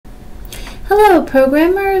Hello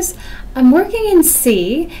programmers, I'm working in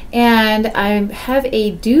C and I have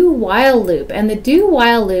a do-while loop, and the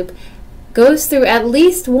do-while loop goes through at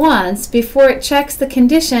least once before it checks the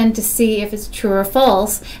condition to see if it's true or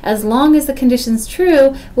false. As long as the condition's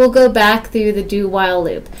true, we'll go back through the do-while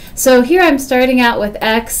loop. So here I'm starting out with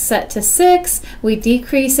x set to 6, we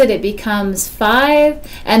decrease it, it becomes 5,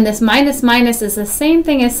 and this minus minus is the same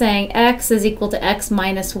thing as saying x is equal to x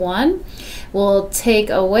minus 1. We'll take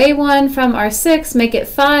away 1 from our 6, make it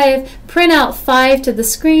 5, print out 5 to the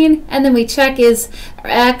screen, and then we check is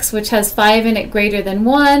x, which has 5 in it, greater than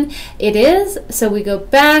 1. It is, so we go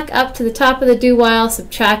back up to the top of the do while,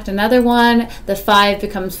 subtract another 1, the 5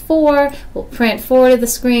 becomes 4, we'll print 4 to the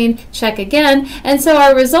screen, check again, and so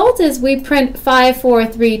our result is we print 5, 4,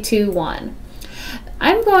 3, 2, 1.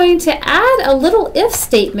 I'm going to add a little if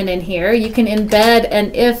statement in here. You can embed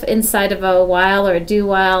an if inside of a while or a do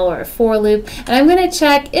while or a for loop, and I'm going to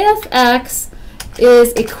check if x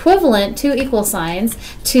is equivalent to equal signs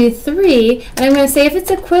to 3, and I'm going to say if it's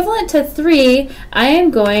equivalent to 3, I am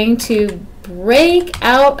going to break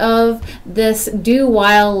out of this do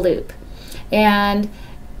while loop. And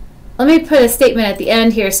let me put a statement at the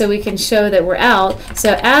end here so we can show that we're out.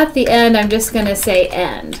 So at the end I'm just going to say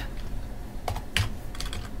end.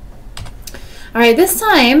 Alright, this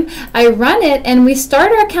time I run it and we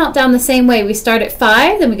start our countdown the same way. We start at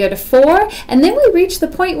 5, then we go to 4, and then we reach the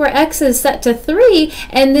point where x is set to 3,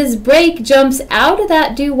 and this break jumps out of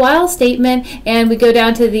that do while statement, and we go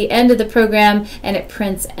down to the end of the program and it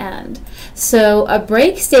prints end. So a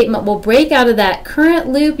break statement will break out of that current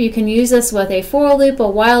loop. You can use this with a for loop, a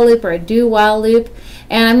while loop, or a do while loop.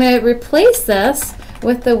 And I'm going to replace this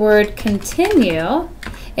with the word continue.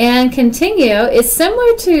 And continue is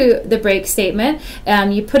similar to the break statement.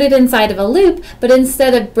 You put it inside of a loop, but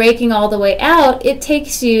instead of breaking all the way out, it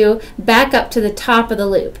takes you back up to the top of the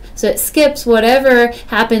loop. So it skips whatever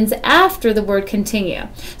happens after the word continue.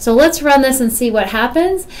 So let's run this and see what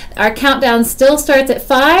happens. Our countdown still starts at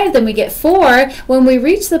 5, then we get 4. When we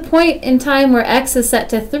reach the point in time where x is set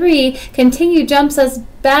to 3, continue jumps us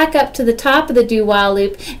back up to the top of the do while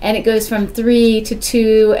loop, and it goes from 3 to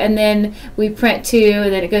 2, and then we print 2,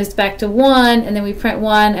 and then it goes back to 1, and then we print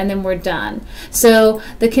 1, and then we're done. So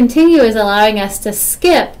the continue is allowing us to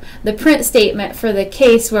skip the print statement for the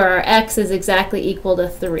case where our x is exactly equal to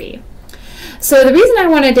 3. So the reason I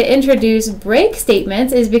wanted to introduce break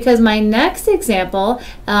statements is because my next example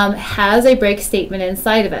has a break statement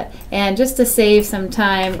inside of it. And just to save some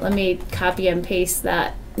time, let me copy and paste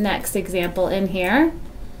that next example in here.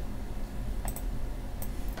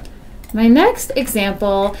 My next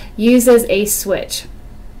example uses a switch.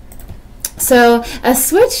 So a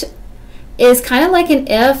switch is kind of like an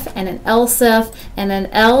if and an else if and an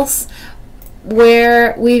else,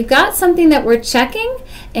 where we've got something that we're checking,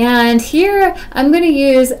 and here I'm going to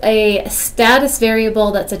use a status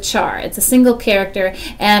variable that's a char. It's a single character,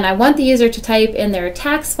 and I want the user to type in their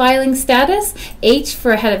tax filing status, H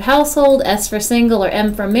for head of household, S for single, or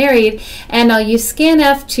M for married, and I'll use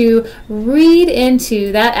scanf to read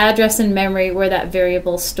into that address in memory where that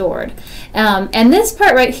variable is stored. And this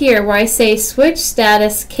part right here where I say switch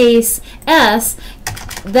status case S,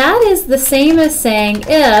 that is the same as saying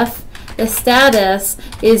if the status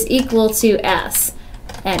is equal to S,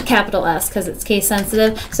 and capital S because it's case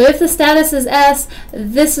sensitive. So if the status is S,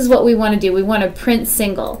 this is what we want to do. We want to print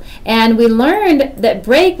single. And we learned that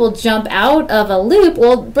break will jump out of a loop.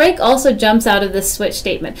 Well, break also jumps out of this switch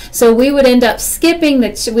statement. So we would end up skipping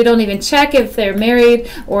that. We don't even check if they're married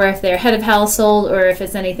or if they're head of household or if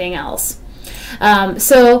it's anything else.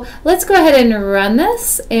 So let's go ahead and run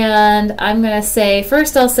this, and I'm going to say,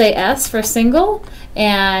 first I'll say S for single,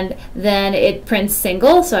 and then it prints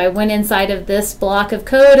single. So I went inside of this block of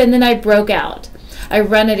code and then I broke out. I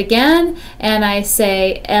run it again and I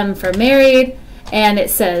say M for married, and it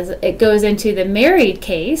says it goes into the married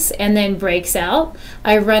case and then breaks out.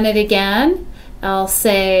 I run it again. I'll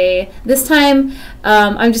say, this time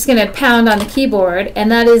I'm just going to pound on the keyboard, and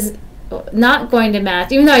that is not going to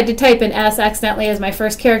match. Even though I did type in S accidentally as my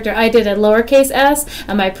first character, I did a lowercase s,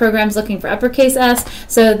 and my program's looking for uppercase S,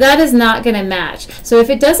 so that is not going to match. So if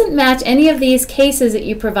it doesn't match any of these cases that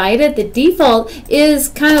you provided, the default is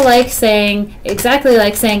kind of like saying, exactly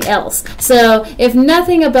like saying else. So if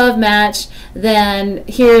nothing above match, then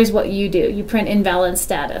here's what you do. You print invalid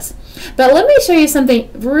status. But let me show you something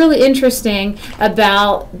really interesting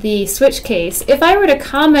about the switch case. If I were to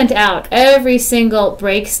comment out every single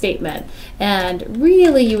break statement, and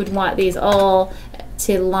really you would want these all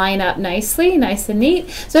to line up nicely, nice and neat.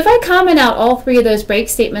 So if I comment out all 3 of those break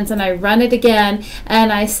statements and I run it again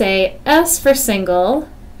and I say S for single,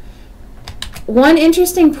 one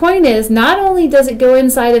interesting point is not only does it go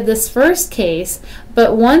inside of this first case,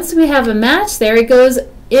 but once we have a match there, it goes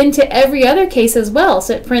into every other case as well.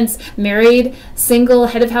 So it prints married, single,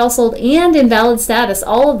 head of household, and invalid status,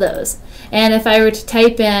 all of those. And if I were to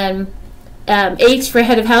type in H for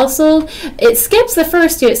head of household, it skips the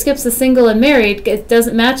first two. It skips the single and married. It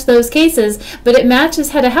doesn't match those cases, but it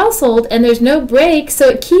matches head of household, and there's no break, so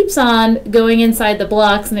it keeps on going inside the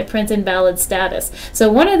blocks, and it prints invalid status.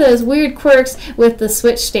 So one of those weird quirks with the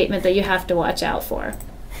switch statement that you have to watch out for.